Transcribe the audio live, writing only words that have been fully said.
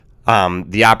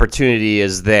The opportunity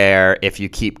is there if you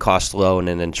keep costs low in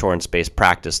an insurance-based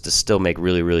practice to still make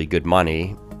really, really good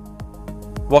money.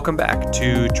 Welcome back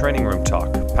to Training Room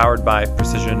Talk, powered by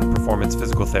Precision Performance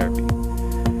Physical Therapy.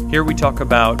 Here we talk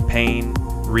about pain,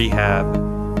 rehab,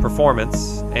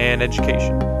 performance, and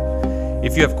education.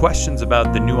 If you have questions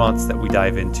about the nuance that we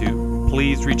dive into,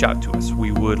 please reach out to us.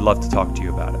 We would love to talk to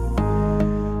you about it.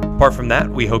 Apart from that,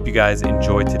 we hope you guys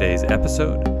enjoyed today's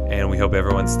episode, and we hope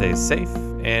everyone stays safe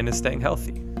and is staying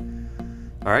healthy.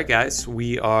 All right, guys,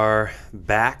 we are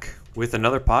back with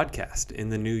another podcast in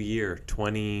the new year,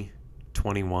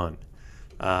 2021.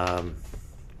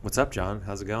 What's up, John?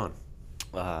 How's it going?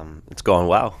 It's going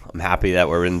well. I'm happy that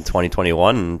we're in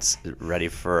 2021 and ready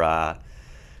for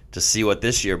to see what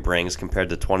this year brings compared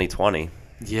to 2020.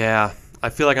 Yeah, I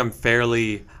feel like I'm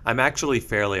actually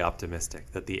fairly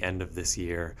optimistic that the end of this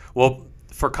year, well,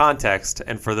 for context,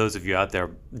 and for those of you out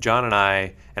there, John and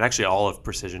I, and actually all of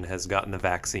Precision has gotten the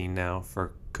vaccine now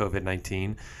for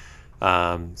COVID-19.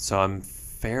 So I'm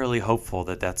fairly hopeful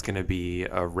that that's going to be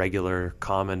a regular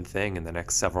common thing in the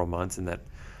next several months, and that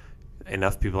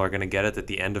enough people are going to get it that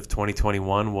the end of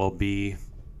 2021 will be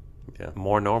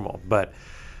more normal. But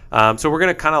so we're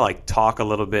going to kind of like talk a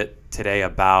little bit today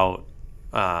about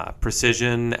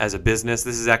Precision as a business.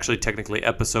 This is actually technically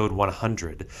episode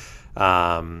 100.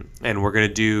 And we're going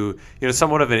to do,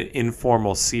 somewhat of an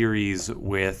informal series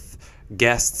with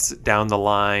guests down the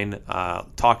line,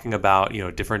 talking about,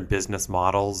 different business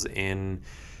models in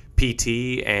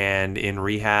PT and in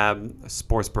rehab,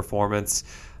 sports performance,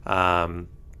 and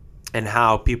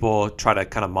how people try to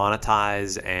kind of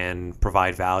monetize and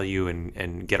provide value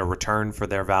and get a return for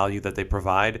their value that they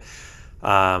provide.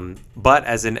 But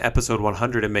as in episode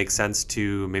 100, it makes sense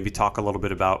to maybe talk a little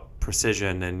bit about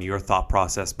Precision and your thought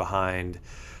process behind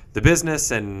the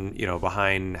business and,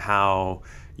 behind how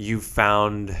you've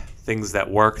found things that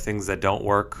work, things that don't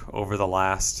work over the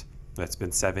last, that's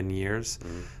been 7 years.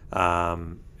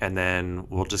 Mm-hmm. And then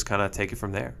we'll just kind of take it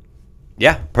from there.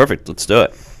 Yeah, perfect. Let's do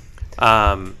it.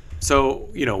 So,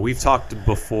 we've talked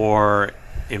before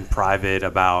in private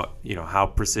about, how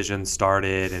Precision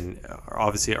started, and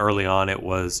obviously early on it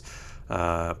was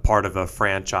part of a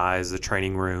franchise, the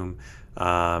Training Room,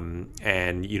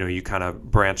 and, you kind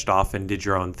of branched off and did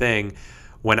your own thing.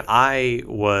 When I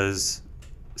was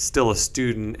still a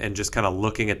student and just kind of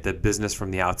looking at the business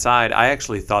from the outside, I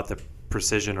actually thought that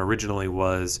Precision originally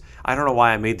was, I don't know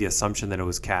why I made the assumption that it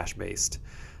was cash-based.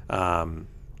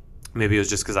 Maybe it was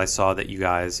just because I saw that you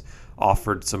guys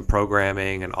offered some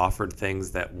programming and offered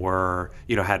things that were,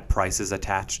 had prices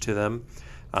attached to them.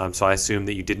 So I assumed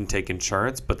that you didn't take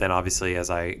insurance, but then obviously as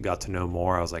I got to know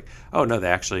more, I was like, oh no, they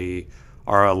actually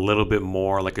are a little bit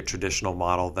more like a traditional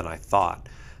model than I thought.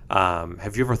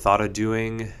 Have you ever thought of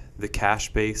doing the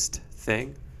cash-based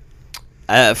thing?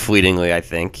 Fleetingly, I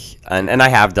think. And I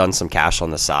have done some cash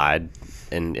on the side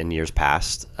in years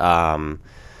past. I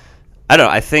don't know.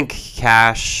 I think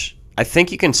cash... I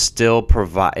think you can still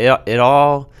provide it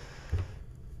all.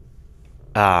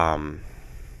 I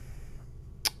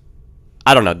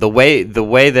don't know, the way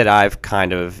that I've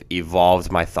kind of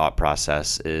evolved my thought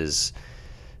process is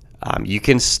you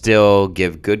can still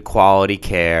give good quality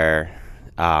care,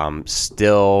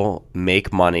 still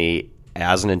make money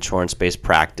as an insurance-based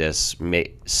practice,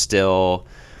 still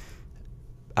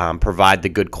provide the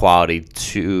good quality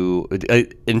to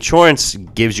insurance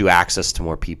gives you access to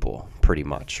more people. Pretty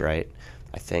much, right?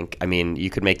 I mean, you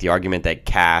could make the argument that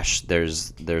cash,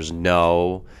 there's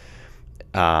no,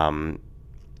 you're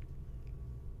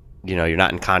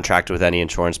not in contract with any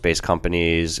insurance-based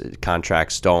companies.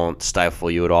 Contracts don't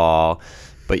stifle you at all.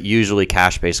 But usually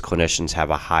cash-based clinicians have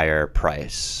a higher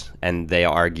price. And they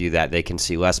argue that they can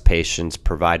see less patients,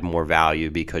 provide more value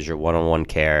because you're one-on-one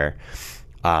care.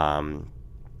 But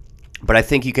I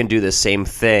think you can do the same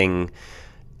thing.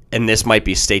 And this might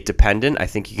be state dependent. I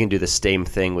think you can do the same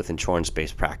thing with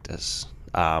insurance-based practice.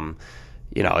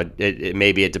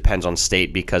 Maybe it depends on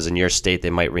state, because in your state they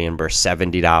might reimburse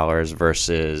 $70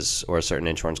 versus, or a certain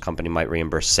insurance company might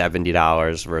reimburse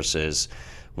 $70 versus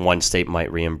one state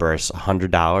might reimburse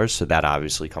 $100. So that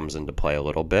obviously comes into play a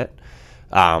little bit.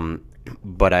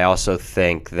 But I also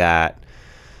think that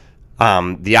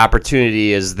the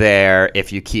opportunity is there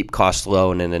if you keep costs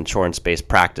low in an insurance-based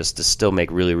practice to still make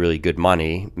really, really good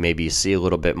money. Maybe you see a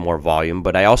little bit more volume.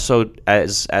 But I also,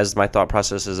 as my thought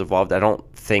process has evolved, I don't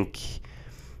think,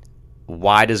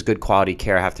 why does good quality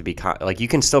care have to be, you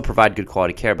can still provide good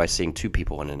quality care by seeing two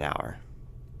people in an hour.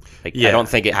 I don't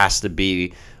think it has to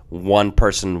be one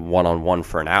person one-on-one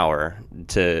for an hour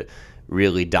to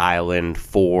really dial in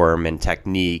form and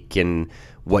technique and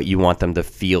what you want them to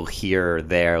feel here or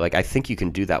there. Like, I think you can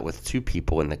do that with 2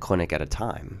 people in the clinic at a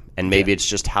time. And maybe it's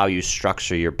just how you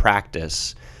structure your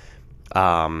practice.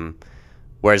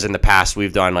 Whereas in the past,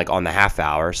 we've done like on the half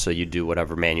hour. So you do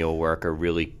whatever manual work or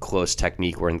really close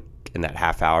technique work in that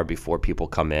half hour before people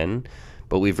come in.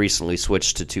 But we've recently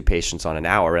switched to 2 patients on an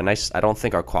hour. And I don't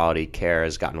think our quality care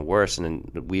has gotten worse. And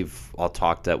we've all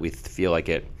talked that we feel like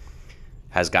it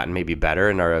has gotten maybe better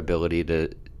in our ability to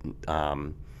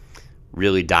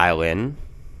really dial in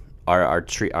our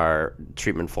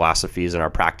treatment philosophies and our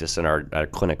practice and our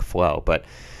clinic flow. But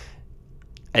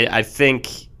I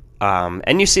think,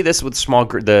 and you see this with small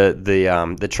group,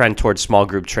 the trend towards small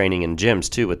group training in gyms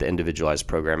too, with the individualized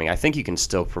programming. I think you can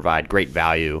still provide great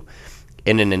value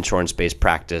in an insurance-based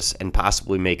practice and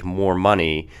possibly make more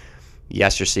money.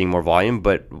 Yes, you're seeing more volume,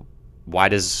 but why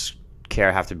does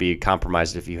care have to be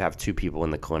compromised if you have 2 people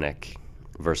in the clinic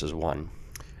versus 1?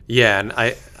 Yeah, and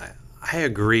I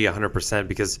agree 100%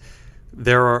 because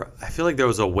I feel like there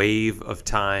was a wave of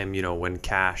time, when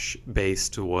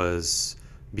cash-based was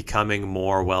becoming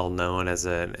more well-known as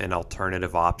an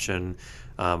alternative option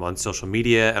on social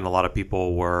media, and a lot of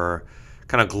people were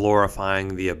kind of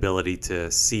glorifying the ability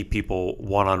to see people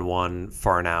one-on-one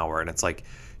for an hour. And it's like,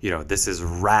 this is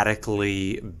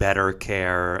radically better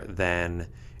care than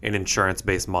an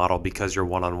insurance-based model because you're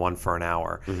one-on-one for an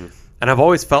hour. Mm-hmm. And I've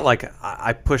always felt like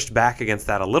I pushed back against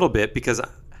that a little bit because,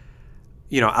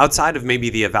 outside of maybe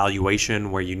the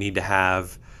evaluation where you need to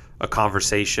have a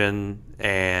conversation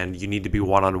and you need to be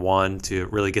one-on-one to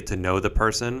really get to know the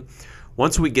person,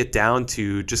 once we get down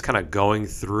to just kind of going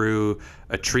through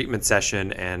a treatment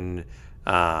session and,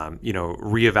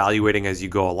 reevaluating as you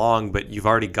go along, but you've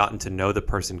already gotten to know the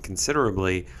person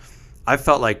considerably, I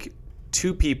felt like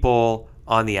 2 people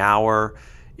on the hour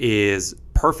is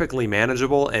perfectly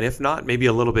manageable, and if not, maybe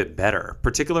a little bit better,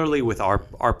 particularly with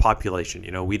our population.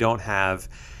 We don't have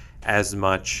as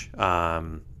much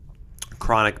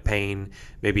chronic pain,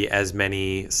 maybe as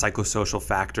many psychosocial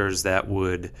factors that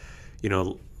would,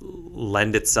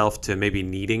 lend itself to maybe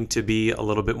needing to be a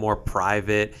little bit more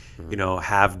private,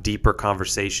 have deeper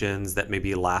conversations that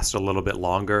maybe last a little bit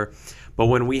longer. But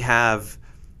when we have,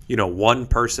 1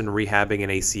 person rehabbing an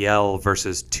ACL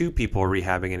versus 2 people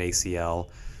rehabbing an ACL,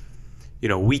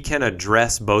 we can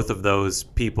address both of those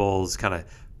people's kind of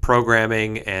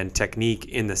programming and technique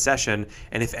in the session.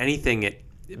 And if anything, it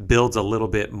builds a little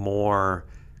bit more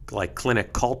like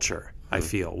clinic culture, I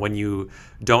feel, when you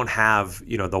don't have,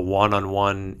 the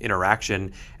one-on-one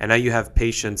interaction. And now you have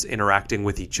patients interacting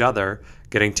with each other,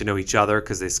 getting to know each other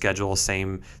because they schedule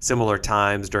similar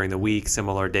times during the week,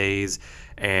 similar days,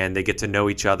 and they get to know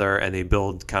each other and they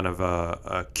build kind of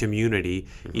a community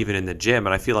even in the gym.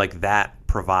 And I feel like that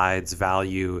provides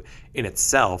value in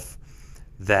itself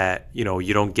that,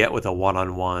 you don't get with a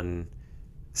one-on-one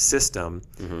system.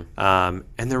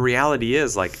 And the reality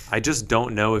is, like, I just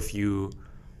don't know if you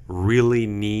really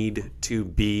need to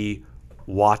be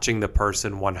watching the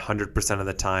person 100% of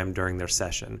the time during their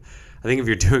session. I think if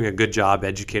you're doing a good job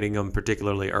educating them,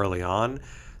 particularly early on,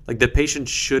 like, the patient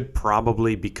should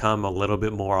probably become a little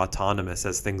bit more autonomous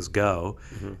as things go.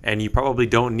 And you probably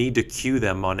don't need to cue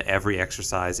them on every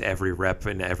exercise, every rep,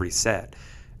 and every set.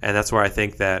 And that's where I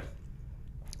think that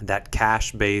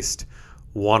cash-based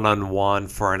one-on-one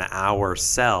for an hour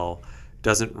sell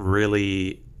doesn't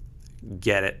really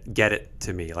get it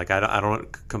to me. Like, I don't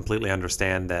completely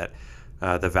understand that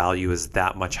the value is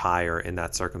that much higher in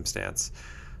that circumstance.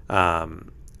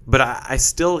 But I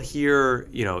still hear,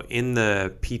 in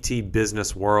the PT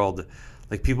business world,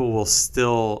 like, people will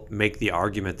still make the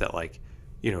argument that, like,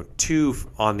 2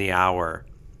 on the hour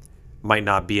might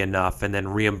not be enough, and then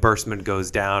reimbursement goes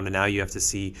down, and now you have to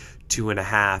see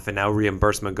 2.5, and now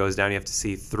reimbursement goes down, you have to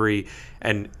see 3.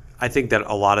 And I think that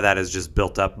a lot of that is just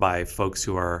built up by folks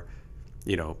who are,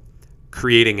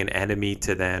 creating an enemy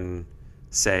to then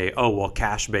say, oh, well,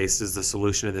 cash-based is the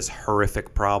solution to this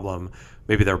horrific problem.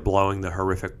 Maybe they're blowing the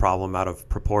horrific problem out of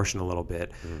proportion a little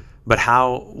bit. But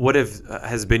what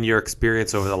has been your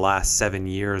experience over the last 7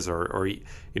 years or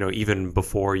even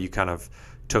before you kind of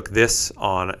took this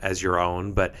on as your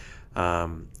own, but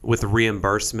with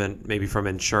reimbursement maybe from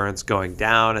insurance going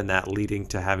down and that leading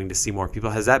to having to see more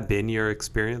people, has that been your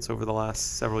experience over the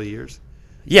last several years?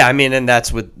 Yeah, I mean, and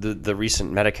that's with the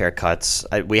recent Medicare cuts.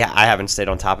 I haven't stayed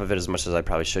on top of it as much as I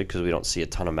probably should because we don't see a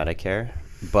ton of Medicare.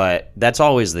 But that's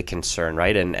always the concern,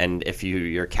 right? And if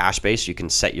you're cash based, you can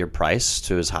set your price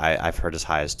to as high, I've heard as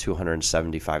high as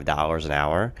 $275 an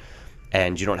hour,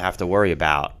 and you don't have to worry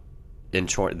about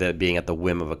being at the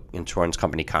whim of an insurance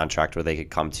company contract where they could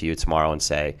come to you tomorrow and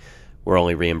say, we're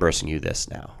only reimbursing you this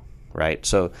now. right?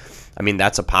 So, I mean,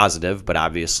 that's a positive, but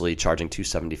obviously charging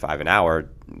 $275 an hour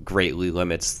greatly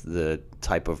limits the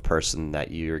type of person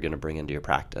that you're going to bring into your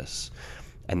practice.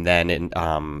 And then,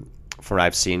 from what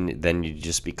I've seen, then you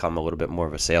just become a little bit more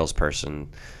of a salesperson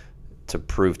to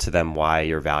prove to them why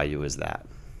your value is that,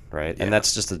 right? Yeah. And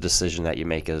that's just a decision that you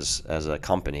make as a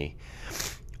company.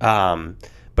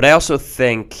 But I also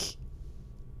think,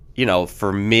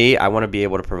 for me, I want to be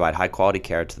able to provide high quality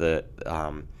care to the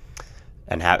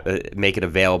and make it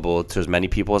available to as many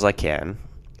people as I can.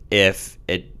 If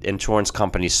insurance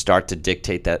companies start to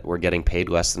dictate that we're getting paid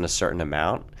less than a certain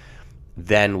amount,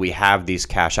 then we have these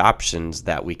cash options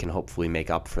that we can hopefully make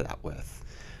up for that with.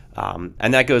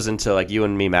 And that goes into, like you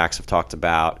and me, Max, have talked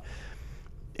about,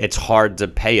 it's hard to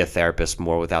pay a therapist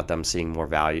more without them seeing more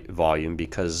volume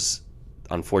because,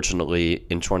 unfortunately,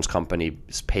 insurance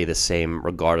companies pay the same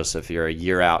regardless if you're a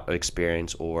year out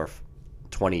experience or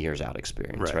 20 years out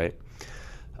experience, right?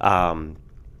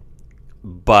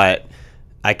 But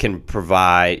I can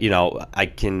provide, I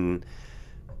can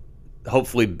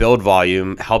hopefully build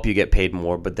volume, help you get paid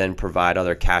more, but then provide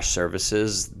other cash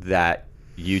services that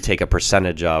you take a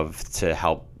percentage of to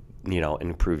help,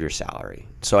 improve your salary.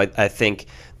 So I think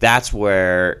that's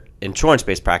where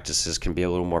insurance-based practices can be a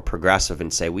little more progressive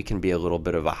and say we can be a little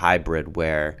bit of a hybrid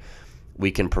where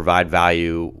we can provide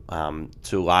value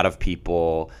to a lot of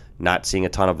people not seeing a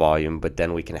ton of volume, but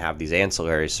then we can have these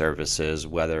ancillary services,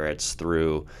 whether it's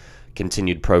through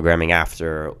continued programming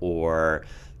after or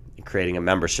creating a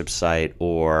membership site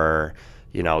or,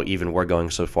 even we're going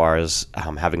so far as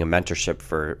having a mentorship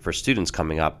for students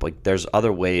coming up. Like there's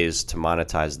other ways to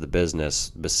monetize the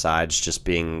business besides just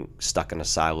being stuck in a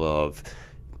silo of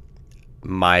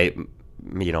my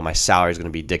salary is going to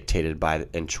be dictated by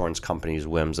the insurance company's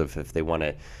whims of if they want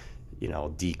to,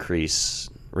 decrease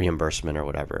reimbursement or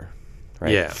whatever.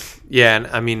 Right? Yeah. Yeah. And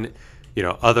I mean,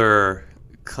 other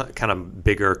kind of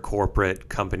bigger corporate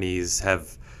companies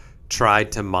have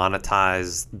tried to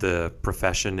monetize the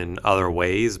profession in other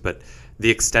ways, but the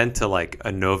extent to like a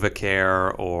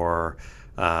NovaCare or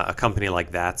a company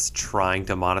like that's trying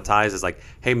to monetize is like,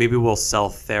 hey, maybe we'll sell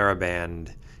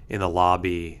TheraBand in the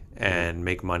lobby and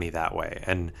make money that way.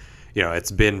 And,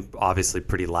 it's been obviously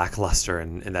pretty lackluster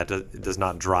and that does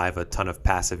not drive a ton of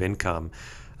passive income.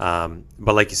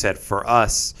 But like you said, for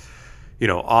us,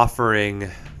 offering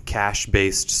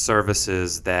cash-based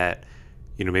services that,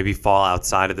 maybe fall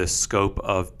outside of the scope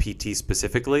of PT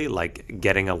specifically, like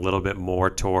getting a little bit more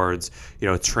towards,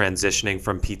 transitioning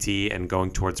from PT and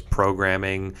going towards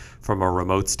programming from a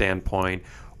remote standpoint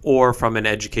or from an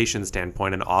education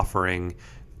standpoint and offering,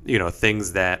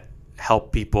 things that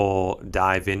help people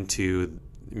dive into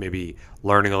maybe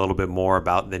learning a little bit more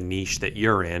about the niche that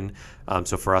you're in.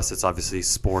 So for us, it's obviously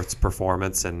sports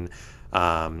performance and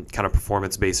kind of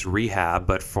performance-based rehab,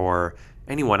 but for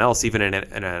anyone else, even in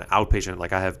an outpatient,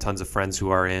 like I have tons of friends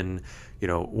who are in,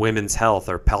 women's health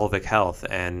or pelvic health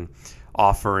and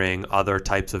offering other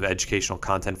types of educational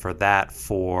content for that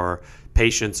for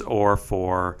patients or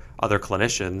for other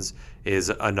clinicians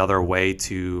is another way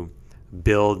to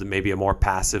build maybe a more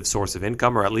passive source of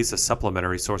income or at least a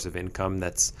supplementary source of income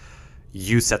that's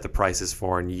you set the prices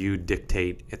for and you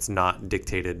dictate. It's not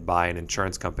dictated by an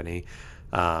insurance company.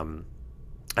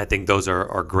 I think those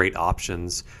are great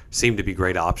options, seem to be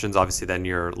great options. Obviously, then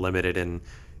you're limited and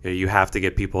you have to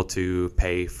get people to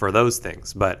pay for those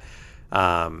things. But,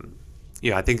 I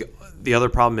think the other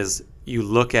problem is you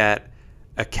look at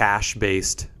a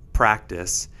cash-based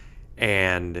practice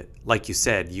and like you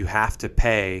said, you have to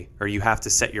pay or you have to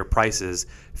set your prices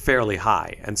fairly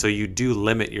high. And so you do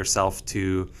limit yourself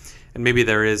to, and maybe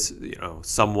there is,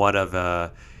 somewhat of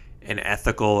an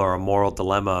ethical or a moral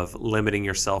dilemma of limiting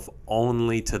yourself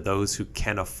only to those who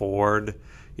can afford,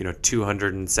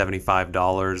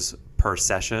 $275 per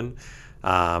session.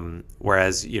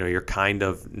 Whereas, you're kind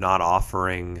of not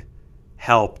offering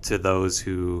help to those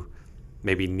who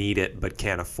maybe need it but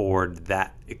can't afford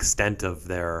that extent of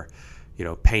their,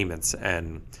 payments.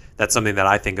 And that's something that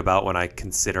I think about when I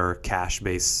consider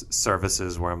cash-based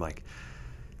services where I'm like,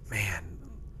 man,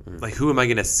 like, who am I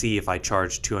going to see if I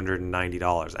charge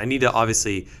 $290? I need to,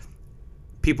 obviously,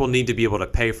 people need to be able to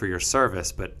pay for your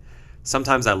service, but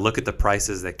sometimes I look at the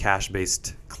prices that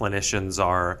cash-based clinicians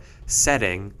are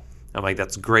setting. I'm like,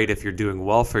 that's great if you're doing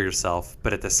well for yourself,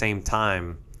 but at the same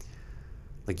time,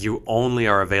 like, you only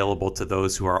are available to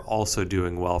those who are also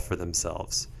doing well for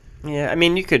themselves. Yeah, I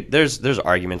mean, there's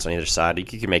arguments on either side. You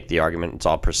could make the argument it's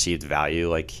all perceived value.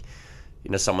 Like,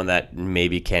 someone that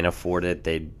maybe can't afford it,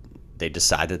 they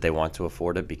decide that they want to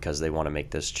afford it because they want to make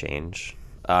this change.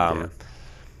 But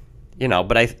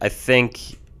I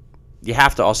think you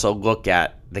have to also look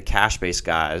at the cash-based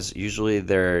guys. Usually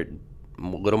they're a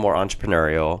little more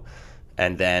entrepreneurial,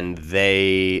 and then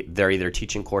they're either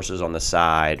teaching courses on the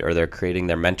side or they're creating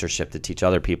their mentorship to teach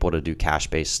other people to do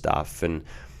cash-based stuff, and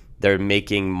they're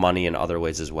making money in other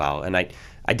ways as well. And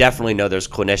I definitely know there's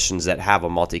clinicians that have a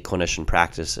multi-clinician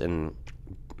practice, and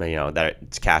that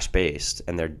it's cash-based,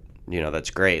 and they're that's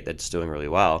great, that's doing really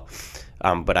well.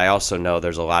 But I also know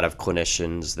there's a lot of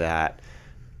clinicians that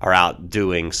are out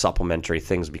doing supplementary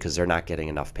things because they're not getting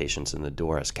enough patients in the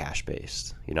door as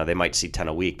cash-based. They might see 10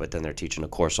 a week, but then they're teaching a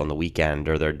course on the weekend,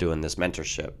 or they're doing this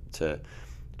mentorship to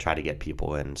try to get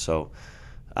people in. So,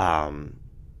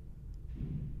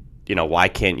 why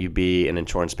can't you be an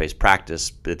insurance-based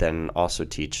practice, but then also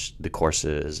teach the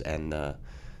courses and the,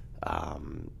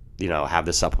 have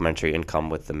the supplementary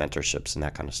income with the mentorships and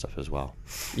that kind of stuff as well?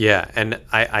 Yeah, and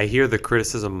I hear the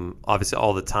criticism, obviously,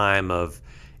 all the time of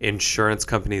insurance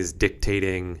companies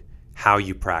dictating how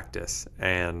you practice,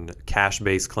 and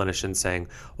cash-based clinicians saying,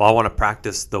 well, I want to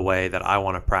practice the way that I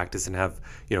want to practice and have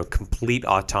complete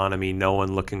autonomy, no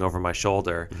one looking over my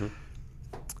shoulder. Mm-hmm.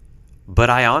 But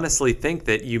I honestly think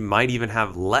that you might even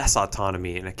have less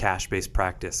autonomy in a cash-based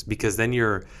practice, because then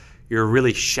you're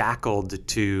really shackled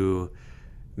to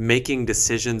making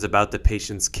decisions about the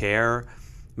patient's care,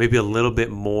 maybe a little bit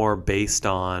more based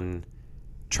on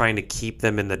trying to keep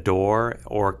them in the door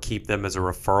or keep them as a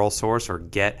referral source, or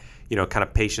get kind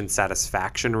of patient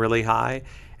satisfaction really high,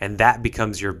 and that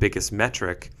becomes your biggest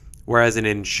metric. Whereas an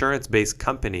insurance-based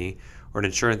company or an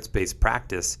insurance-based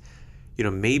practice,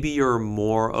 maybe you're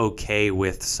more okay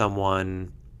with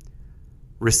someone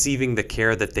receiving the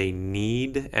care that they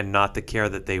need and not the care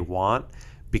that they want,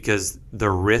 because the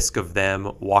risk of them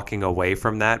walking away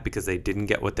from that because they didn't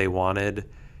get what they wanted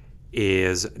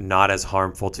is not as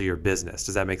harmful to your business.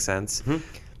 Does that make sense?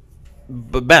 Mm-hmm.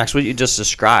 But Max, what you just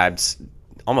described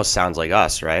almost sounds like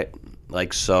us, right?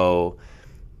 So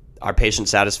our patient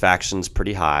satisfaction's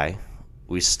pretty high.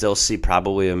 We still see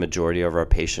probably a majority of our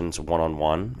patients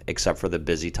one-on-one, except for the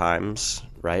busy times,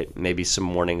 right? Maybe some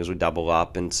mornings we double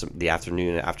up, and the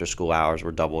afternoon and after school hours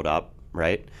we're doubled up,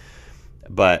 right?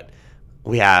 But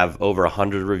we have over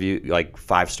 100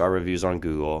 5-star reviews on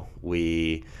Google.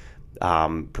 We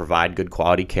provide good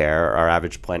quality care. Our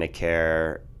average plan of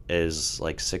care is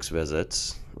 6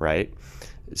 visits, right?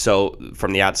 So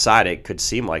from the outside, it could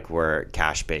seem like we're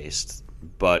cash-based,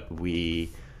 but we're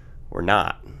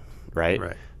not, right?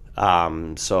 Right.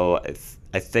 So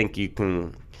I think you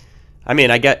can.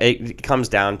 I get it comes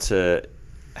down to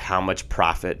how much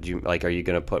profit are you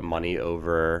going to put money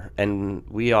over, and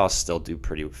we all still do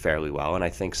fairly well, and I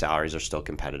think salaries are still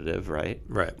competitive, right?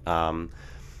 Right.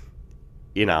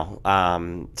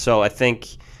 So I think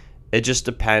it just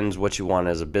depends what you want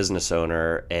as a business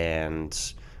owner,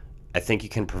 and I think you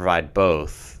can provide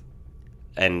both.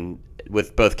 And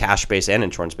with both cash-based and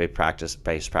insurance-based practices,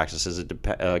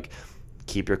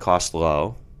 keep your costs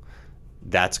low.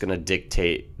 That's going to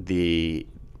dictate the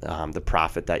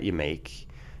profit that you make,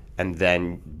 and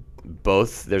then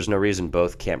there's no reason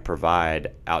both can't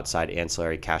provide outside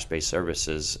ancillary cash-based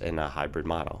services in a hybrid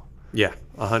model. Yeah,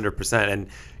 100%. And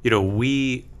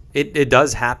it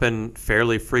does happen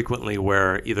fairly frequently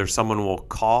where either someone will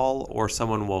call or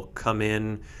someone will come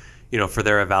in, for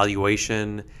their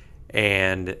evaluation,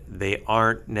 and they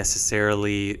aren't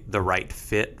necessarily the right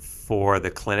fit for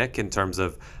the clinic in terms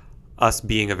of us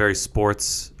being a very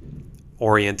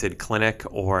sports-oriented clinic,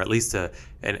 or at least a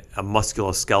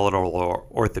musculoskeletal or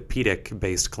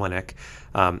orthopedic-based clinic.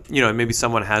 And maybe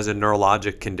someone has a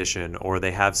neurologic condition, or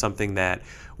they have something that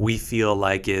we feel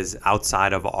like is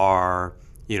outside of our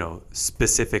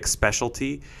specific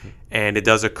specialty, and it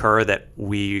does occur that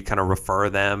we kind of refer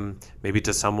them maybe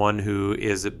to someone who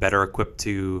is better equipped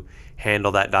to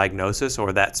handle that diagnosis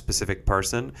or that specific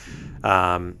person.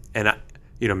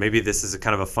 Maybe this is a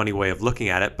kind of a funny way of looking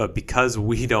at it, but because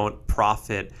we don't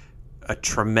profit a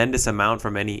tremendous amount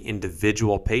from any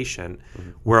individual patient,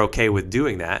 mm-hmm. we're okay with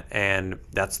doing that, and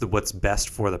that's what's best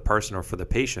for the person or for the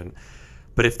patient.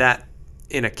 But if that,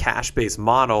 in a cash-based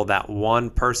model, that one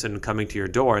person coming to your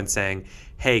door and saying,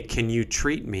 hey, can you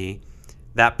treat me?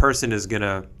 That person is going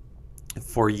to,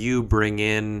 for you, bring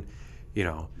in,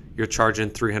 you're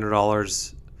charging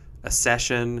 $300 a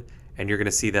session, and you're going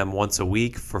to see them once a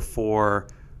week for 4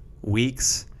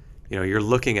 weeks. You're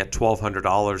looking at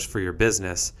 $1,200 for your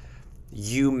business.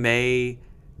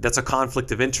 That's a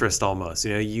conflict of interest almost.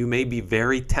 You may be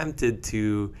very tempted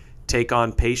to take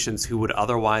on patients who would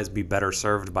otherwise be better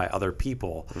served by other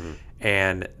people. Mm-hmm.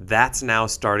 And that's now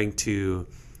starting to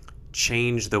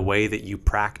change the way that you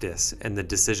practice and the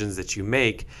decisions that you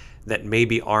make that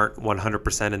maybe aren't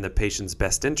 100% in the patient's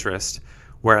best interest,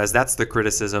 Whereas that's the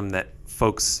criticism that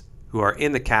folks who are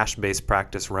in the cash-based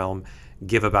practice realm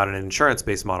give about an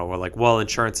insurance-based model. We're like, well,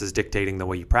 insurance is dictating the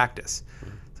way you practice.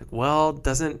 It's like, well,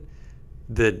 doesn't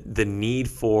the need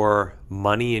for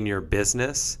money in your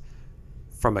business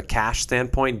from a cash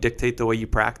standpoint dictate the way you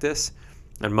practice?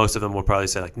 And most of them will probably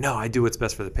say like, no, I do what's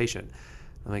best for the patient.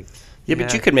 I'm like, yeah,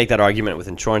 but you could make that argument with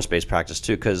insurance-based practice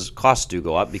too, because costs do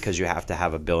go up because you have to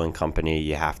have a billing company,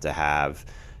 you have to have,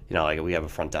 like we have a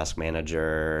front desk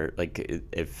manager. Like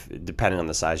if depending on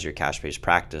the size of your cash-based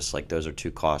practice, like those are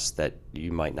two costs that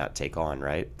you might not take on,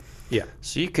 right? Yeah.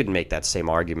 So you could make that same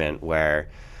argument where,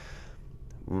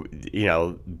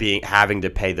 having to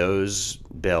pay those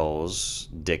bills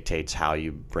dictates how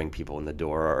you bring people in the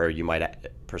door, or you might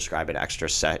prescribe an extra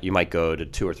set. You might go to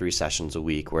 2 or 3 sessions a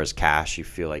week, whereas cash, you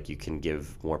feel like you can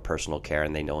give more personal care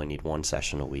and they only need 1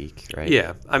 session a week, right?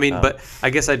 Yeah. I mean, but I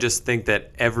guess I just think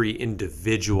that every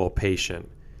individual patient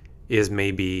is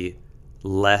maybe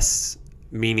less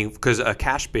meaningful, because a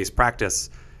cash-based practice,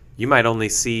 you might only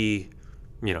see,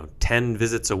 10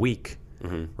 visits a week,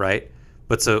 right?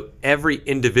 But so every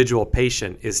individual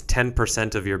patient is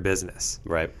 10% of your business.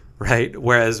 Right?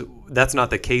 Whereas that's not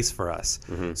the case for us.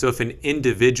 So if an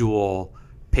individual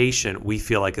patient we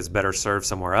feel like is better served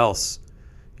somewhere else,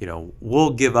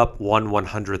 we'll give up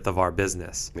 1/100th of our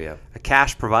business. Yeah. A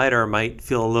cash provider might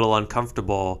feel a little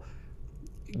uncomfortable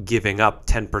giving up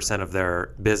 10% of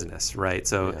their business, right?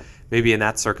 So maybe in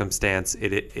that circumstance,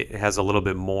 it has a little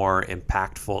bit more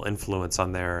impactful influence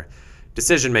on their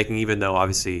decision making, even though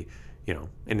obviously,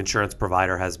 an insurance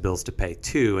provider has bills to pay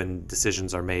too, and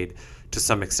decisions are made to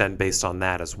some extent based on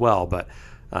that as well. But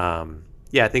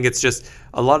I think it's just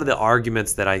a lot of the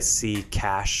arguments that I see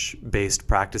cash-based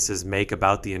practices make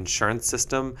about the insurance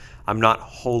system, I'm not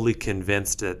wholly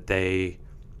convinced that they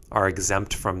are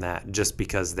exempt from that just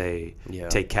because they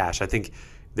take cash. I think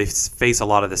they face a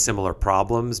lot of the similar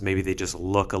problems. Maybe they just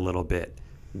look a little bit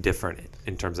different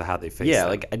in terms of how they face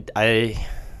them.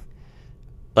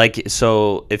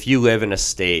 So if you live in a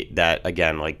state that,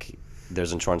 again, like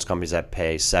there's insurance companies that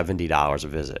pay $70 a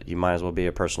visit, you might as well be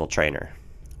a personal trainer,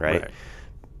 right?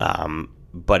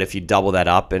 But if you double that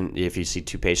up and if you see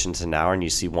 2 patients an hour and you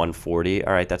see 140,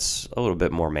 all right, that's a little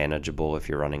bit more manageable if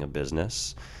you're running a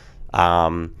business.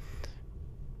 But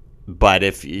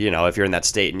if you're in that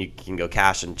state and you can go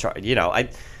cash and charge,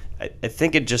 I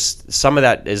think it just, some of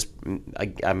that is,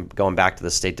 I'm going back to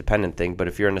the state dependent thing, but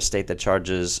if you're in a state that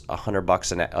charges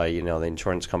 $100 the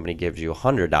insurance company gives you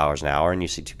 $100 an hour and you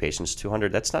see 2 patients,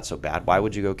 $200, that's not so bad. Why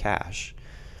would you go cash?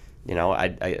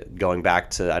 Going back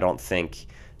to, I don't think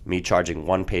me charging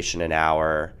 1 patient an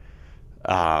hour,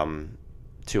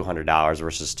 $200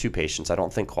 versus 2 patients, I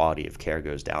don't think quality of care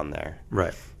goes down there.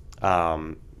 Right.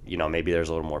 Maybe there's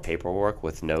a little more paperwork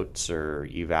with notes or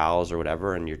evals or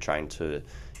whatever, and you're trying to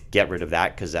get rid of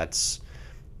that because that's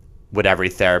what every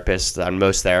therapist, and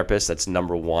most therapists, that's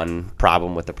number one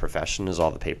problem with the profession is all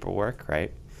the paperwork,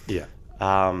 right? Yeah.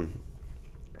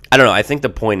 I don't know. I think the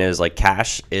point is like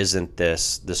cash isn't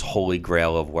this holy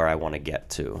grail of where I want to get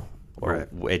to, or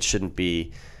it shouldn't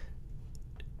be.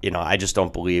 I just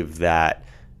don't believe that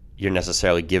you're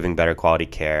necessarily giving better quality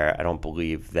care. I don't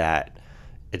believe that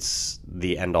it's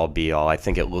the end all be all. I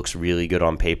think it looks really good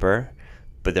on paper,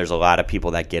 but there's a lot of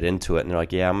people that get into it and they're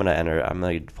like, yeah, I'm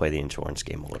gonna play the insurance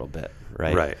game a little bit,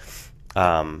 right? Right.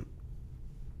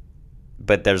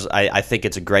 But I think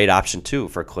it's a great option too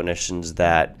for clinicians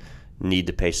that need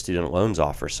to pay student loans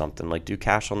off or something, like do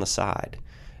cash on the side.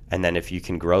 And then if you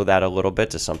can grow that a little bit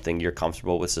to something you're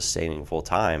comfortable with sustaining full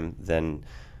time, then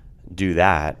do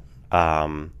that.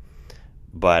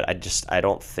 But I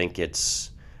don't think it's,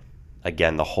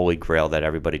 again, the holy grail that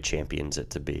everybody champions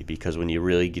it to be, because when you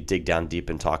really dig down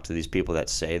deep and talk to these people that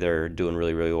say they're doing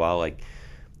really, really well, like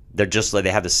they're just like,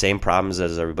 they have the same problems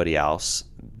as everybody else.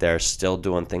 They're still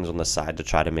doing things on the side to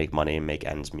try to make money and make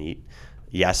ends meet.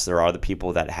 Yes, there are the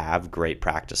people that have great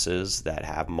practices that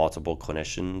have multiple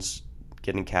clinicians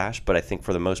getting cash, but I think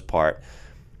for the most part,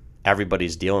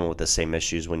 everybody's dealing with the same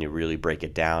issues when you really break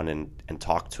it down and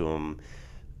talk to them,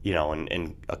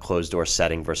 in a closed door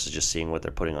setting versus just seeing what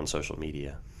they're putting on social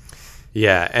media.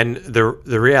 Yeah, and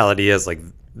the reality is, like,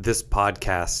 this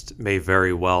podcast may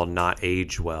very well not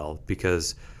age well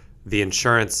because the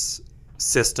insurance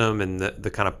system and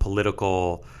the kind of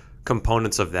political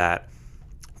components of that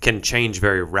can change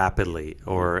very rapidly,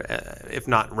 or if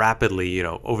not rapidly,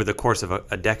 over the course of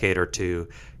a decade or two,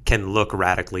 can look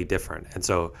radically different. And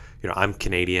so, I'm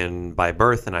Canadian by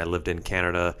birth, and I lived in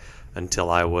Canada until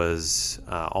I was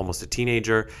almost a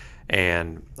teenager.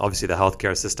 And obviously the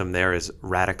healthcare system there is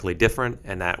radically different,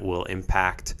 and that will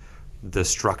impact the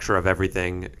structure of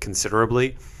everything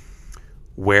considerably.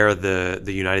 where the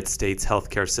United States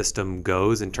healthcare system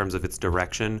goes in terms of its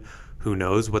direction. Who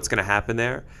knows what's going to happen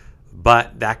there?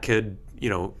 But that could,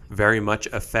 very much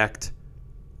affect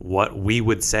what we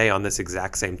would say on this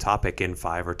exact same topic in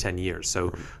 5 or 10 years.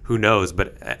 So who knows?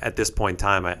 But at this point in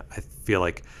time, I feel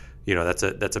like,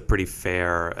 that's a pretty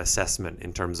fair assessment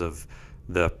in terms of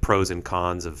the pros and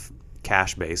cons of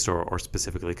cash-based or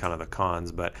specifically kind of the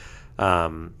cons. But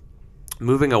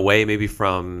moving away maybe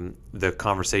from the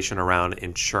conversation around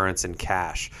insurance and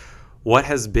cash, what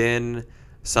has been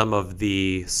some of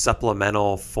the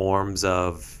supplemental forms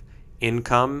of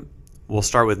income? We'll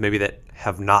start with maybe that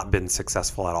have not been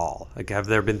successful at all. Like, have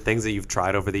there been things that you've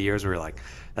tried over the years where you're like,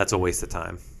 that's a waste of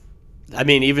time? I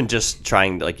mean, even just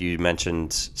trying, like you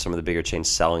mentioned, some of the bigger chains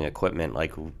selling equipment,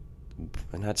 like we're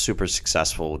not super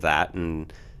successful with that.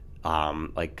 And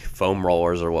like foam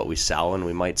rollers are what we sell, and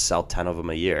we might sell 10 of them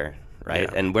a year, right?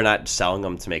 Yeah. And we're not selling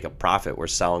them to make a profit. We're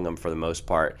selling them for the most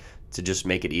part to just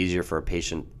make it easier for a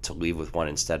patient to leave with one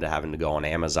instead of having to go on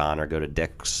Amazon or go to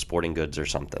Dick's Sporting Goods or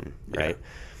something, right?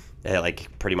 Like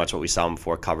pretty much what we sell them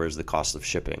for covers the cost of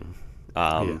shipping.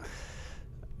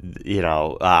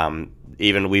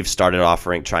 Even we've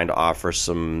started trying to offer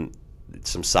some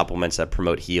supplements that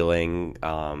promote healing,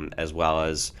 as well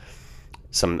as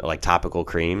some like topical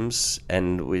creams.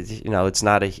 And it's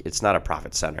not a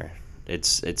profit center.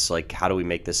 It's like, how do we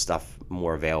make this stuff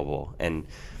more available? And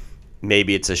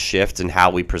maybe it's a shift in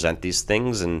how we present these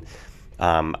things. And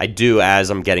I do, as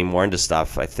I'm getting more into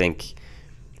stuff, I think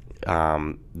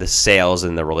the sales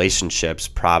and the relationships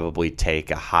probably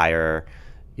take a higher,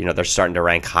 they're starting to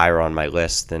rank higher on my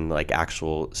list than like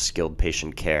actual skilled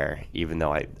patient care, even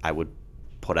though I would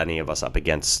put any of us up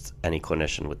against any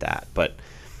clinician with that. But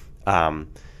I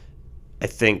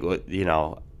think,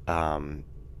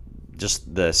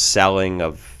 just the selling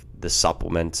of the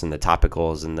supplements and the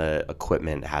topicals and the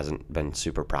equipment hasn't been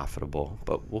super profitable,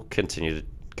 but we'll continue to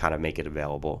kind of make it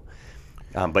available.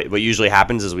 But what usually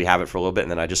happens is we have it for a little bit,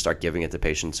 and then I just start giving it to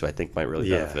patients who I think might really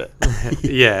benefit.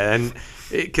 Yeah, and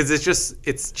because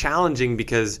it's challenging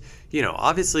because,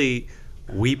 obviously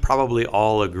we probably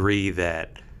all agree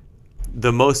that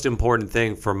the most important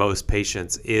thing for most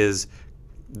patients is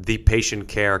the patient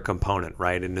care component,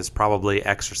 right? And it's probably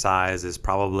exercise, is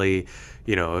probably,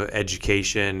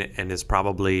 education, and is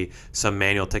probably some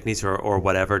manual techniques or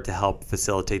whatever to help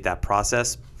facilitate that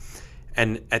process.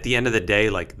 And at the end of the day,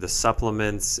 like the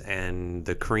supplements and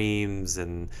the creams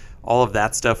and all of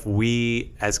that stuff,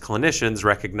 we as clinicians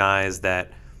recognize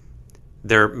that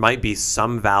there might be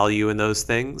some value in those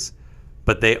things,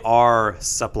 but they are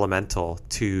supplemental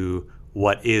to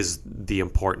what is the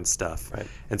important stuff. Right.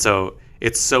 And so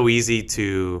it's so easy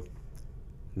to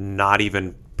not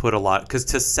even put a lot, because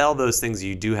to sell those things,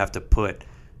 you do have to put,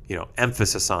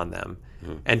 emphasis on them.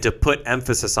 Mm-hmm. And to put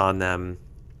emphasis on them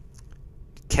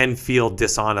can feel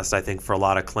dishonest, I think, for a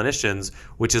lot of clinicians,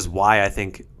 which is why I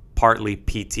think partly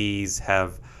PTs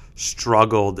have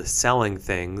struggled selling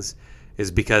things,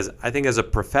 is because I think as a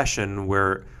profession,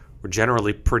 we're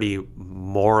generally pretty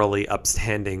morally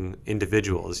upstanding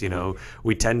individuals.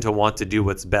 We tend to want to do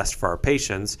what's best for our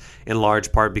patients, in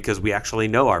large part because we actually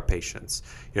know our patients.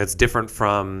 It's different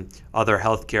from other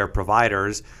healthcare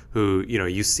providers who,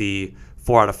 you see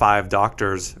 4 out of 5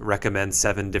 doctors recommend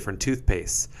 7 different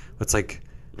toothpastes. It's like,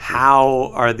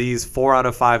 how are these 4 out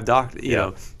of 5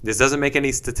 doctors? This doesn't make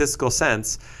any statistical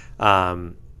sense.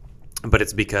 But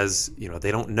it's because, they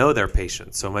don't know their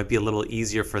patients. So it might be a little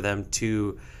easier for them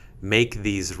to make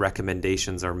these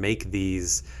recommendations or make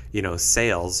these,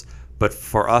 sales. But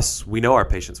for us, we know our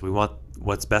patients. We want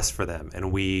what's best for them.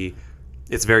 And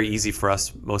it's very easy for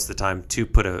us most of the time to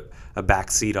put a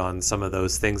back seat on some of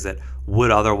those things that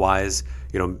would otherwise,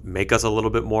 make us a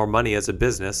little bit more money as a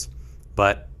business.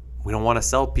 But we don't want to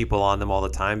sell people on them all the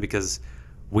time because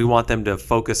we want them to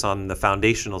focus on the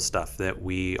foundational stuff that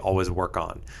we always work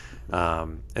on.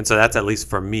 And so that's, at least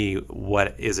for me,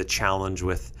 what is a challenge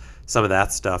with some of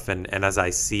that stuff. And as I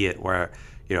see it, where,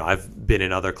 I've been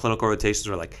in other clinical rotations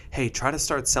where like, hey, try to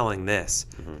start selling this,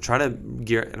 try to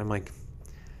gear. And I'm like,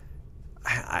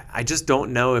 I just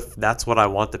don't know if that's what I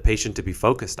want the patient to be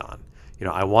focused on.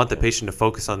 I want the patient to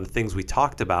focus on the things we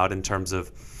talked about in terms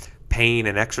of pain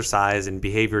and exercise and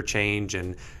behavior change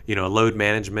and, load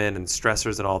management and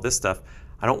stressors and all this stuff.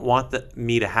 I don't want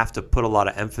me to have to put a lot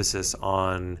of emphasis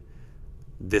on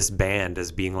this band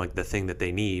as being like the thing that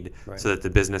they need, right, so that the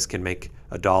business can make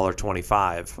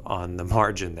 $1.25 on the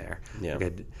margin there. Yeah.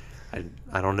 Like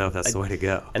I don't know if that's the way to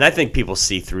go. And I think people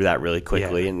see through that really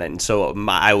quickly. Yeah. And so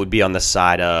I would be on the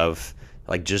side of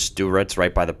like, just do what's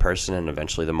right by the person and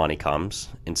eventually the money comes,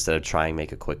 instead of trying to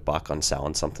make a quick buck on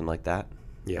selling something like that.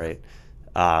 Yeah. Right.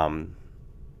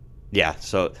 Yeah,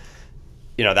 so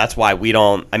that's why we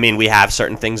don't. I mean, we have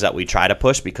certain things that we try to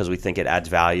push because we think it adds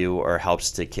value or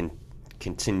helps to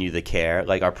continue the care,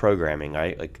 like our programming,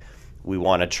 right? Like we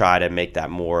want to try to make that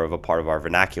more of a part of our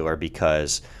vernacular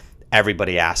because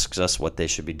everybody asks us what they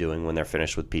should be doing when they're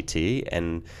finished with PT,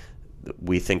 and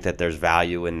we think that there's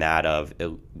value in that of,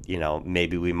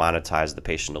 maybe we monetize the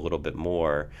patient a little bit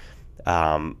more,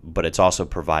 but it's also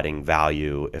providing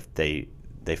value if they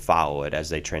follow it as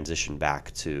they transition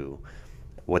back to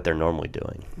what they're normally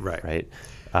doing. Right.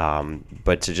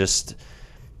 But to just,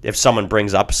 if someone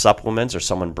brings up supplements or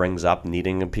someone brings up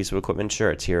needing a piece of equipment,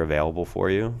 sure, it's here available for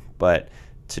you. But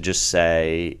to just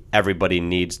say everybody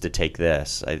needs to take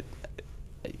this,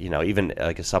 even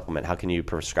like a supplement, how can you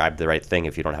prescribe the right thing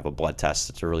if you don't have a blood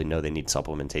test to really know they need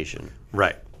supplementation?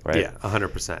 Right. Yeah,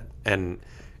 100%. And,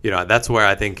 that's where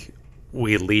I think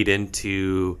we lead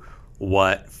into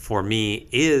what for me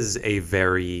is a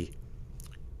very,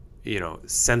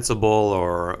 sensible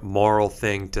or moral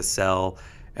thing to sell,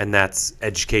 and that's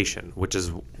education, which is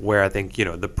where I think,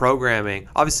 the programming,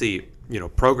 obviously,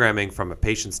 programming from a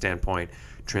patient standpoint,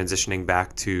 transitioning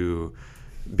back to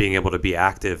being able to be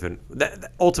active, and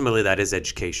ultimately that is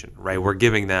education, right? We're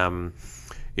giving them,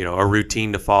 a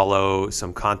routine to follow,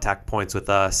 some contact points with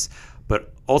us,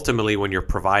 but ultimately when you're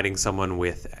providing someone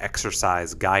with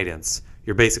exercise guidance,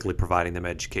 you're basically providing them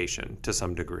education to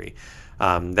some degree.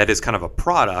 That is kind of a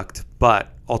product,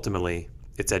 but ultimately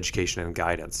it's education and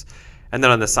guidance. And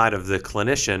then on the side of the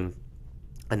clinician,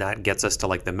 and that gets us to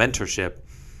like the mentorship,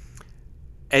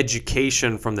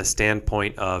 education from the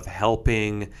standpoint of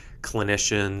helping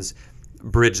clinicians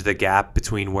bridge the gap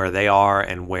between where they are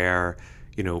and where,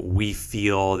 we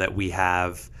feel that we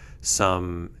have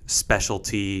some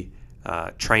specialty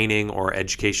training or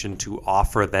education to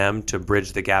offer them to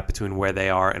bridge the gap between where they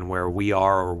are and where we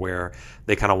are, or where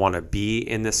they kind of want to be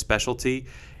in this specialty,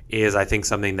 is I think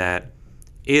something that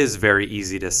is very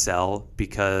easy to sell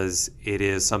because it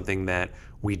is something that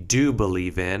we do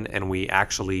believe in and we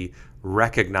actually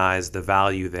recognize the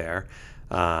value there.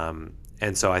 And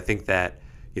so I think that,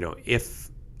 if,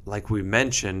 like we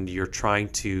mentioned, you're trying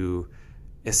to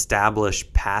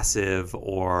establish passive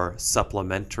or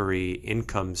supplementary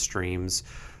income streams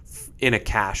in a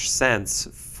cash sense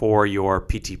for your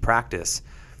PT practice,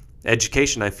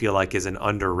 education, I feel like, is an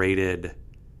underrated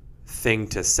thing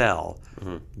to sell.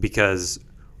 Mm-hmm. Because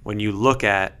when you look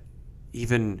at,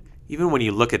 even when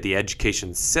you look at the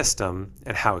education system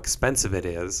and how expensive it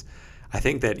is, I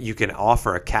think that you can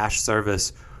offer a cash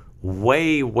service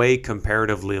way, way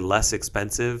comparatively less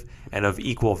expensive and of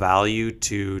equal value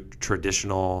to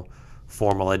traditional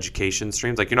formal education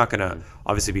streams. Like, you're not going to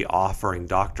obviously be offering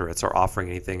doctorates or offering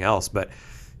anything else, but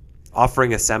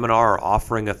offering a seminar or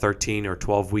offering a 13 or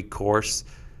 12 week course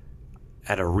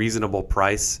at a reasonable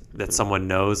price that someone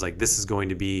knows, like, this is going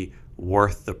to be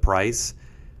worth the price,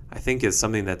 I think is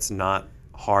something that's not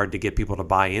hard to get people to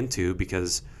buy into,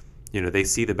 because, they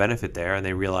see the benefit there and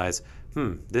they realize,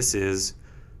 this is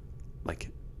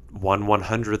like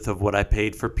 1/100th of what I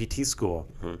paid for PT school.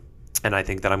 Mm-hmm. And I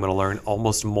think that I'm going to learn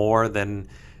almost more than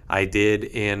I did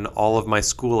in all of my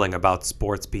schooling about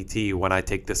sports PT when I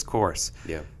take this course.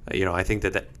 Yeah. I think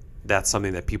that's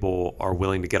something that people are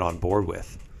willing to get on board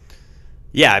with.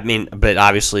 Yeah, I mean, but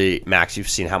obviously, Max, you've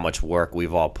seen how much work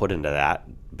we've all put into that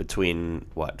between,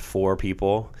 4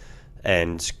 people,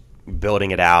 and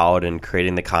building it out and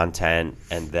creating the content,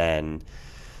 and then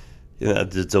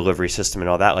the delivery system and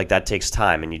all that. Like, that takes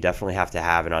time, and you definitely have to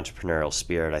have an entrepreneurial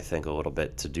spirit, I think, a little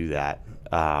bit to do that.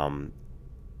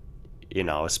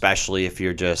 Especially if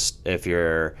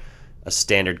you're a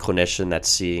standard clinician that's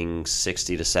seeing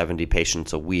 60 to 70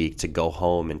 patients a week, to go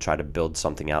home and try to build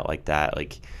something out like that.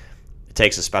 Like, it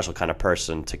takes a special kind of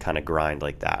person to kind of grind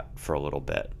like that for a little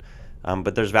bit.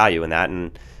 But there's value in that.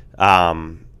 And,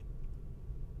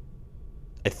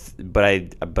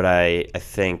 I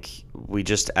think we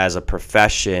just, as a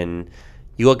profession,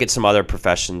 you look at some other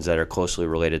professions that are closely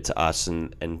related to us,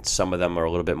 and some of them are a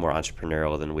little bit more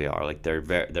entrepreneurial than we are. Like,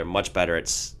 they're much better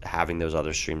at having those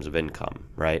other streams of income,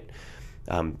 right?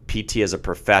 PT as a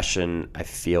profession, I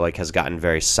feel like, has gotten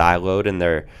very siloed, and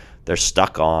they're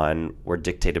stuck on, we're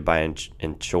dictated by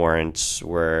insurance,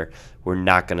 we're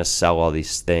not going to sell all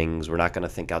these things, we're not going to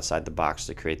think outside the box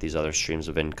to create these other streams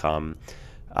of income.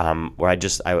 Where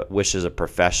I wish as a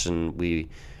profession we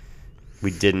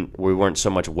weren't so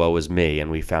much woe is me, and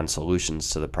we found solutions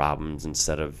to the problems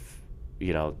instead of,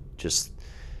 I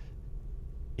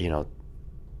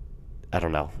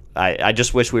don't know. I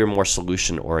just wish we were more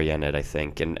solution oriented, I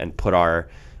think, and put our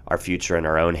our future in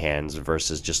our own hands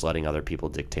versus just letting other people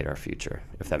dictate our future,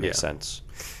 if that makes sense.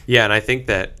 Yeah, and I think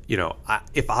that,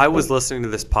 if I was listening to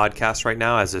this podcast right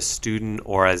now as a student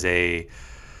or as a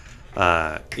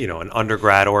an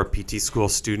undergrad or a PT school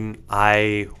student,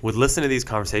 I would listen to these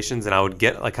conversations and I would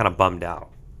get like kind of bummed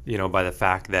out, by the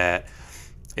fact that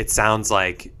it sounds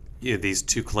like these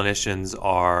two clinicians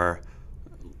are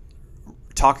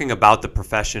talking about the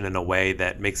profession in a way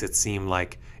that makes it seem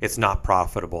like it's not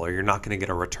profitable, or you're not going to get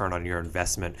a return on your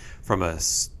investment from a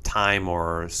time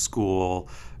or school,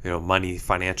 money,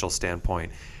 financial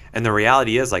standpoint. And the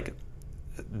reality is, like,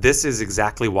 this is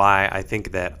exactly why I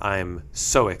think that I'm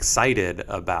so excited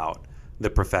about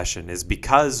the profession, is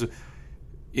because,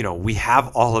 we have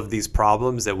all of these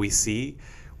problems that we see.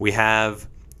 We have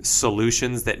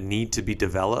solutions that need to be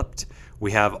developed.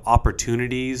 We have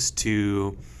opportunities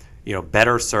to,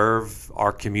 better serve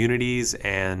our communities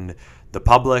and the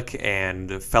public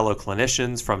and fellow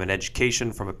clinicians from an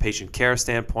education, from a patient care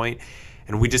standpoint.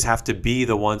 And we just have to be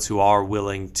the ones who are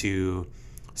willing to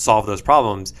solve those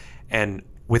problems. And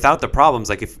without the problems,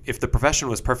 like if the profession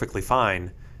was perfectly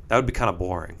fine, that would be kind of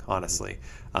boring, honestly.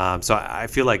 So I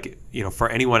feel like, for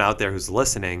anyone out there who's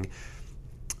listening,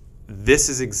 this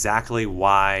is exactly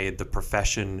why the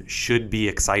profession should be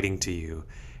exciting to you.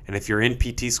 And if you're in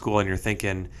PT school and you're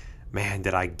thinking, man,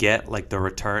 did I get like the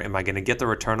return? Am I going to get the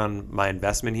return on my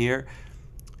investment here?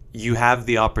 You have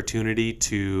the opportunity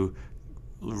to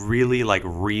really like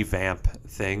revamp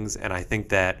things. And I think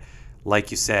that, like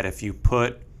you said, if you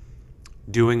put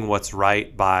doing what's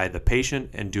right by the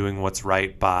patient and doing what's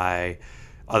right by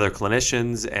other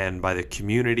clinicians and by the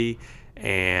community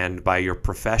and by your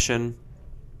profession,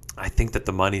 I think that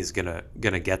the money's gonna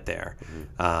get there.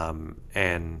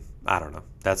 And I don't know.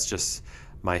 That's just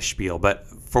my spiel. But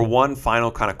for one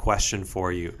final kind of question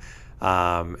for you,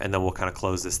 and then we'll kind of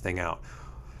close this thing out.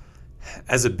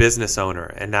 As a business owner,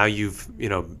 and now you've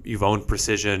owned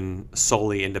Precision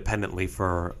solely independently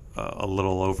for a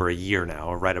little over a year now,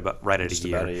 or right at Just a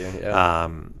year. about a year, yeah.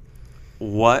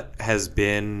 What has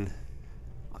been,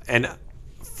 and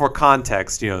for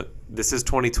context, this is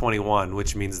 2021,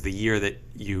 which means the year that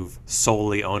you've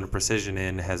solely owned Precision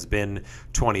in has been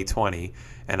 2020.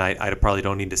 And I probably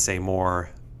don't need to say more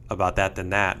about that than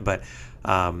that. But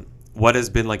what has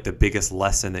been like the biggest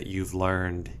lesson that you've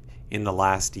learned in the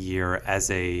last year as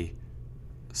a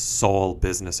sole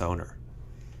business owner?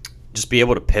 Just be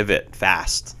able to pivot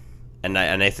fast. And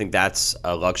I think that's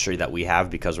a luxury that we have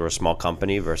because we're a small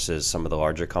company versus some of the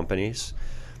larger companies.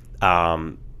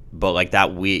 But like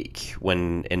that week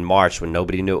when in March, when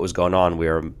nobody knew what was going on, we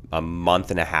were a month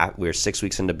and a half, we were 6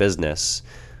 weeks into business.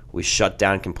 We shut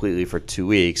down completely for 2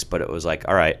 weeks, but it was like,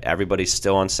 all right, everybody's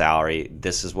still on salary.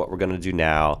 This is what we're going to do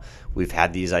now. We've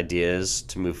had these ideas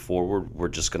to move forward. We're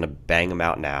just going to bang them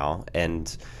out now.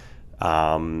 And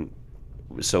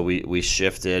so we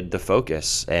shifted the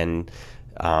focus. And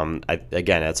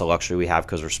again, it's a luxury we have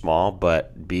because we're small,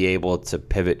 but be able to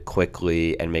pivot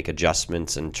quickly and make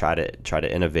adjustments and try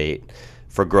to innovate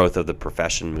for growth of the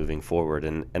profession moving forward.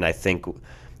 And I think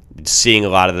seeing a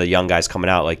lot of the young guys coming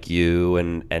out like you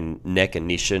and Nick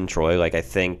and Nisha and Troy, like I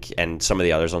think, and some of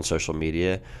the others on social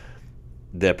media,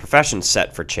 the profession's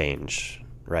set for change,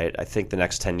 right? I think the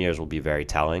next 10 years will be very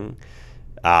telling.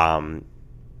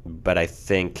 But I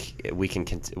think we can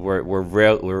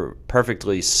we're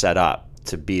perfectly set up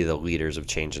to be the leaders of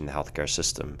change in the healthcare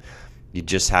system. You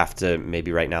just have to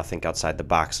maybe right now think outside the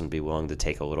box and be willing to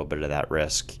take a little bit of that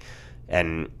risk,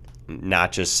 and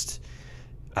not just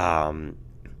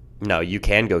no, you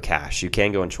can go cash, you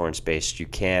can go insurance based, you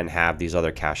can have these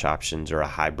other cash options or a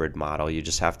hybrid model. You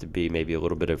just have to be maybe a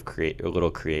little bit of a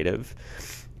little creative,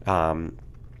 and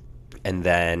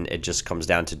then it just comes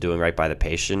down to doing right by the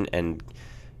patient and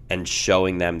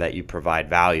showing them that you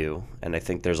provide value. And I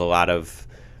think there's a lot of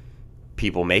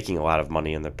people making a lot of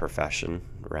money in the profession,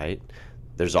 right?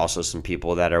 There's also some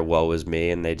people that are woe is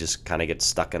me, and they just kind of get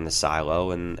stuck in the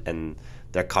silo, and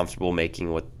they're comfortable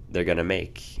making what they're going to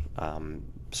make.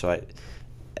 So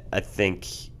I think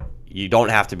you don't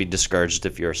have to be discouraged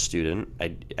if you're a student,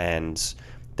 and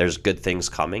there's good things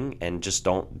coming, and just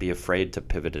don't be afraid to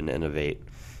pivot and innovate.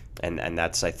 And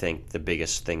that's, I think, the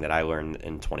biggest thing that I learned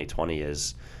in 2020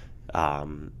 is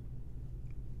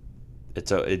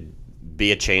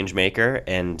be a change maker,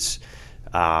 and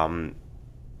I don't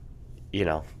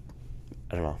know.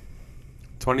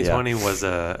 2020 was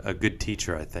a good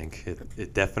teacher, I think.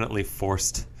 It definitely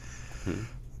forced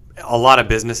a lot of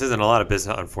businesses, and a lot of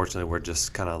business, unfortunately, were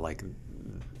just kind of like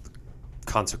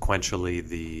consequentially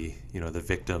the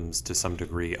victims to some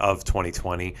degree of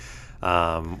 2020,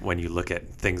 when you look at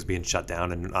things being shut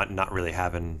down and not really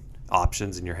having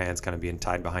options in your hands kind of being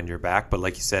tied behind your back. But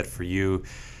like you said, for you,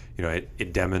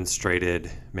 it demonstrated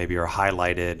maybe or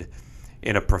highlighted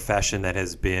in a profession that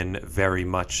has been very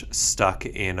much stuck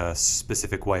in a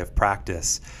specific way of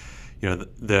practice.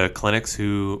 The clinics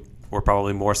who were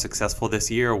probably more successful this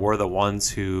year were the ones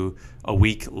who a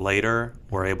week later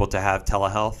were able to have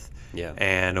telehealth. Yeah.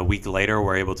 And a week later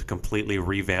were able to completely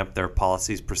revamp their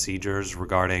policies, procedures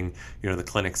regarding, the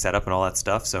clinic setup and all that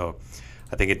stuff. So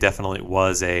I think it definitely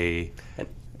was an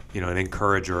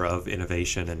encourager of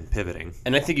innovation and pivoting.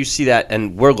 And I think you see that,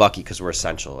 and we're lucky because we're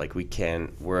essential. Like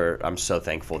I'm so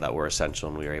thankful that we're essential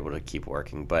and we were able to keep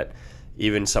working. But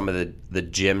even some of the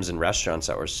gyms and restaurants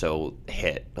that were so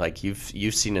hit, like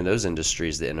you've seen in those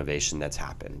industries the innovation that's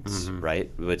happened,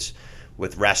 right? Which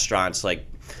with restaurants, like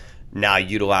now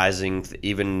utilizing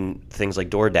even things like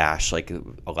DoorDash, like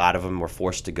a lot of them were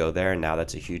forced to go there, and now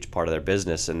that's a huge part of their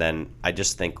business. And then I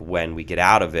just think when we get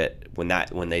out of it, when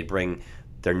they bring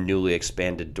their newly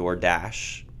expanded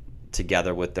DoorDash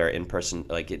together with their in-person,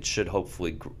 like it should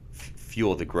hopefully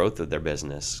fuel the growth of their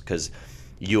business, because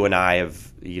you and I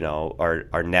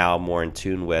are now more in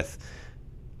tune with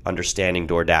understanding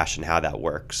DoorDash and how that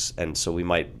works, and so we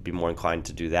might be more inclined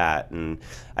to do that. And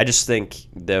I just think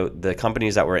the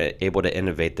companies that were able to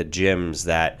innovate, the gyms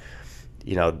that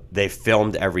they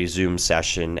filmed every Zoom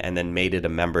session and then made it a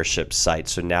membership site,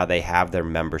 so now they have their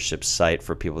membership site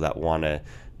for people that want to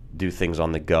do things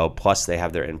on the go, plus they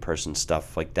have their in-person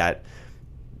stuff. Like that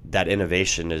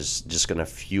innovation is just going to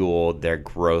fuel their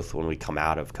growth when we come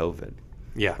out of COVID.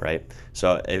 Yeah. Right.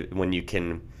 So when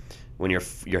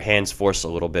your hands force a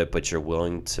little bit, but you're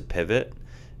willing to pivot,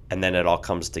 and then it all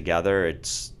comes together,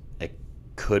 it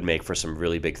could make for some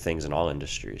really big things in all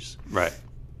industries. Right.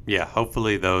 Yeah.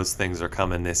 Hopefully those things are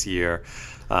coming this year,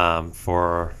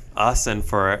 for us and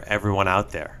for everyone out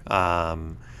there.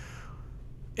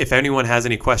 If anyone has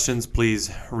any questions,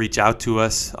 please reach out to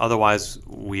us. Otherwise,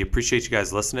 we appreciate you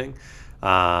guys listening.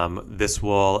 This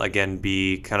will, again,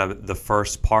 be kind of the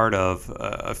first part of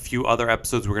a few other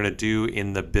episodes we're going to do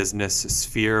in the business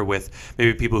sphere with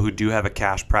maybe people who do have a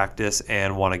cash practice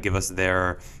and want to give us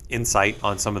their insight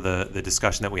on some of the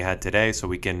discussion that we had today, so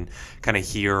we can kind of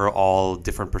hear all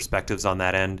different perspectives on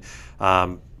that end.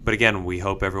 But again, we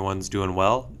hope everyone's doing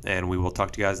well, and we will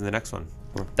talk to you guys in the next one.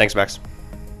 Thanks, Max.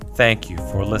 Thank you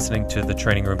for listening to the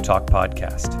Training Room Talk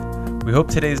podcast. We hope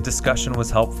today's discussion was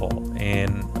helpful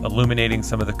in illuminating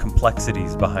some of the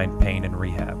complexities behind pain and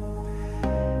rehab.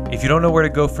 If you don't know where to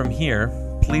go from here,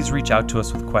 please reach out to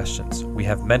us with questions. We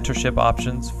have mentorship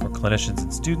options for clinicians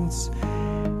and students,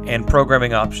 and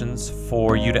programming options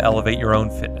for you to elevate your own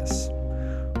fitness.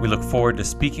 We look forward to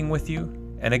speaking with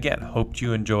you, and again, hope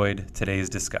you enjoyed today's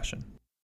discussion.